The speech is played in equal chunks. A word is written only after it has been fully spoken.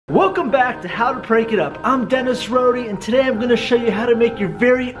Welcome back to How to Prank It Up. I'm Dennis Rohde, and today I'm going to show you how to make your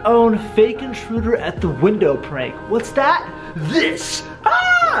very own fake intruder at the window prank. What's that? This!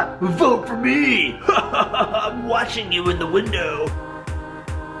 Ah! Vote for me! I'm watching you in the window.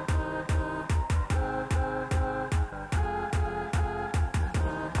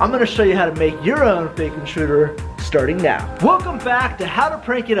 I'm going to show you how to make your own fake intruder starting now. Welcome back to How to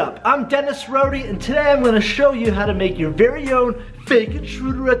Prank It Up. I'm Dennis Rohde, and today I'm going to show you how to make your very own fake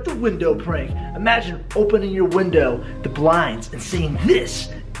intruder at the window prank. Imagine opening your window, the blinds, and seeing this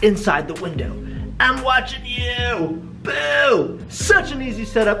inside the window. I'm watching you! Boo! Such an easy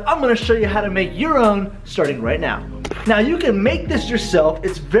setup. I'm going to show you how to make your own starting right now. Now you can make this yourself.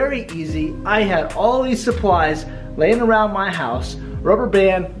 It's very easy. I had all these supplies laying around my house. Rubber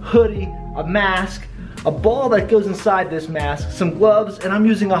band, hoodie, a mask, a ball that goes inside this mask, some gloves, and I'm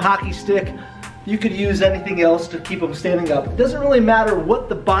using a hockey stick. You could use anything else to keep them standing up. It doesn't really matter what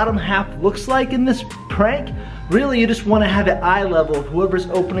the bottom half looks like in this prank. Really, you just want to have it eye level of whoever's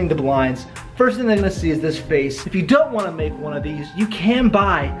opening the blinds. First thing they're going to see is this face. If you don't want to make one of these, you can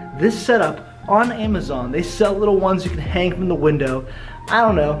buy this setup on Amazon. They sell little ones you can hang from the window. I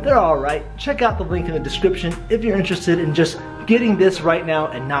don't know, they're alright. Check out the link in the description if you're interested in just getting this right now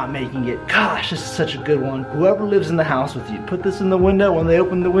and not making it. Gosh, this is such a good one. Whoever lives in the house with you, put this in the window. When they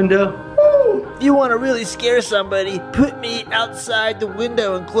open the window, woo! If you want to really scare somebody, put me outside the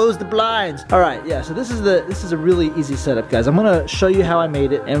window and close the blinds. Alright, yeah, so this is a really easy setup, guys. I'm gonna show you how I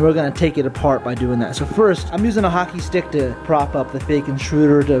made it, and we're gonna take it apart by doing that. So first, I'm using a hockey stick to prop up the fake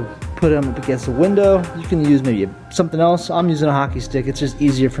intruder, to put him up against the window. You can use maybe something else. I'm using a hockey stick. It's just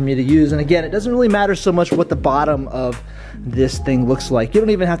easier for me to use. And again, it doesn't really matter so much what the bottom of this thing looks like. You don't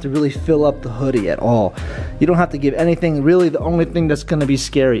even have to really fill up the hoodie at all. You don't have to give anything. Really, the only thing that's gonna be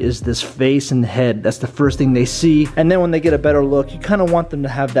scary is this face and head. That's the first thing they see. And then when they get a better look, you kind of want them to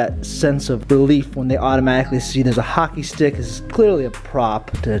have that sense of relief when they automatically see there's a hockey stick. This is clearly a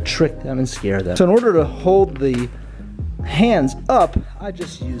prop to trick them and scare them. So in order to hold the hands up, I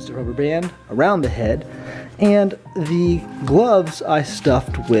just used a rubber band around the head, and the gloves I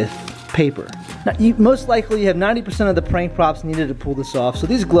stuffed with paper. Now, most likely you have 90% of the prank props needed to pull this off, so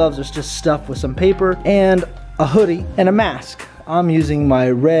these gloves are just stuffed with some paper and a hoodie and a mask. I'm using my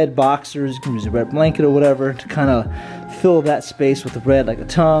red boxers, you can use a red blanket or whatever to kind of fill that space with the red like a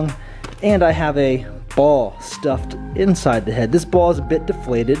tongue, and I have a ball stuffed inside the head. This ball is a bit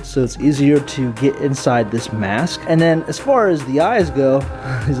deflated, so it's easier to get inside this mask. And then as far as the eyes go,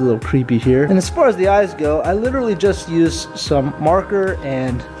 he's a little creepy here. And as far as the eyes go, I literally just used some marker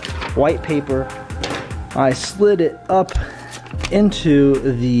and white paper. I slid it up into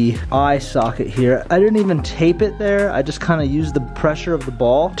the eye socket here. I didn't even tape it there. I just kind of used the pressure of the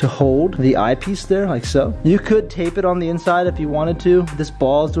ball to hold the eyepiece there, like so. You could tape it on the inside if you wanted to. This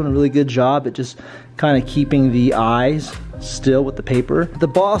ball is doing a really good job at just kind of keeping the eyes still with the paper. The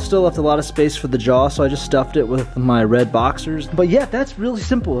ball still left a lot of space for the jaw, so I just stuffed it with my red boxers. But yeah, that's really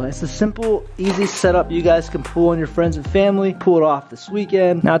simple. It's a simple, easy setup you guys can pull on your friends and family, pull it off this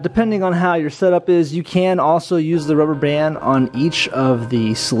weekend. Now, depending on how your setup is, you can also use the rubber band on each of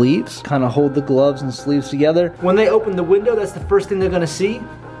the sleeves, kind of hold the gloves and sleeves together. When they open the window, that's the first thing they're gonna see.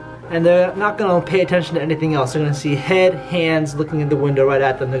 And they're not gonna pay attention to anything else. They're gonna see head, hands looking in the window right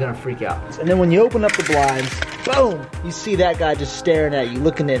at them. They're gonna freak out. And then when you open up the blinds, boom, you see that guy just staring at you,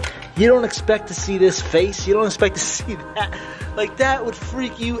 looking in. You don't expect to see this face. You don't expect to see that. Like, that would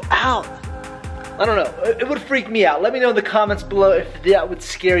freak you out. I don't know, it would freak me out. Let me know in the comments below if that would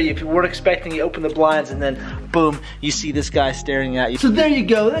scare you, if you weren't expecting you open the blinds and then boom, you see this guy staring at you. So there you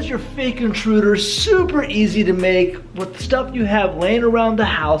go, that's your fake intruder. Super easy to make with the stuff you have laying around the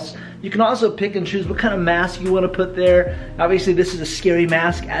house. You can also pick and choose what kind of mask you want to put there. Obviously this is a scary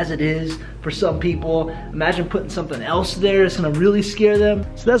mask as it is for some people. Imagine putting something else there, it's gonna really scare them.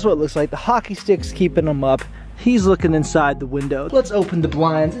 So that's what it looks like. The hockey stick's keeping them up. He's looking inside the window. Let's open the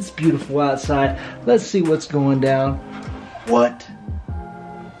blinds. It's beautiful outside. Let's see what's going down. What?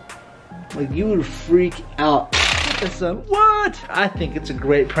 Like, you would freak out. What? I think it's a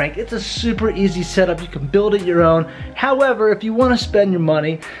great prank. It's a super easy setup. You can build it your own. However, if you want to spend your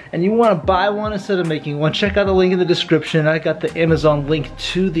money and you want to buy one instead of making one, check out the link in the description. I got the Amazon link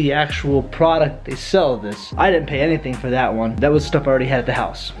to the actual product they sell this. I didn't pay anything for that one. That was stuff I already had at the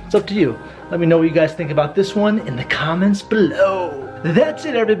house. It's up to you. Let me know what you guys think about this one in the comments below. That's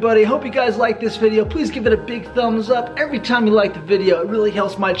it, everybody. Hope you guys like this video. Please give it a big thumbs up. Every time you like the video, it really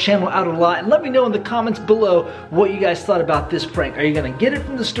helps my channel out a lot. And let me know in the comments below what you guys thought about this prank. Are you gonna get it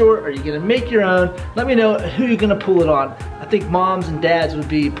from the store? Or are you gonna make your own? Let me know who you're gonna pull it on. I think moms and dads would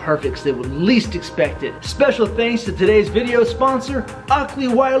be perfect, so they would least expect it. Special thanks to today's video sponsor, Oakley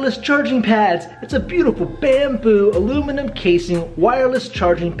Wireless Charging Pads. It's a beautiful bamboo aluminum casing wireless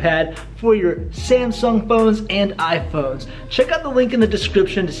charging pad for your Samsung phones and iPhones. Check out the link in the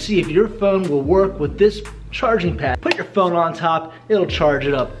description to see if your phone will work with this charging pad. Put your phone on top, it'll charge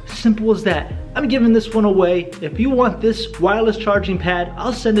it up. Simple as that. I'm giving this one away. If you want this wireless charging pad,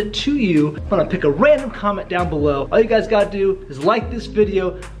 I'll send it to you. I'm gonna pick a random comment down below. All you guys gotta do is like this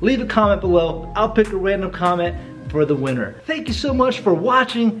video, leave a comment below. I'll pick a random comment for the winner. Thank you so much for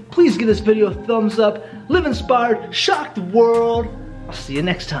watching. Please give this video a thumbs up. Live inspired, shock the world. I'll see you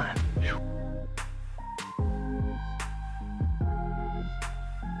next time.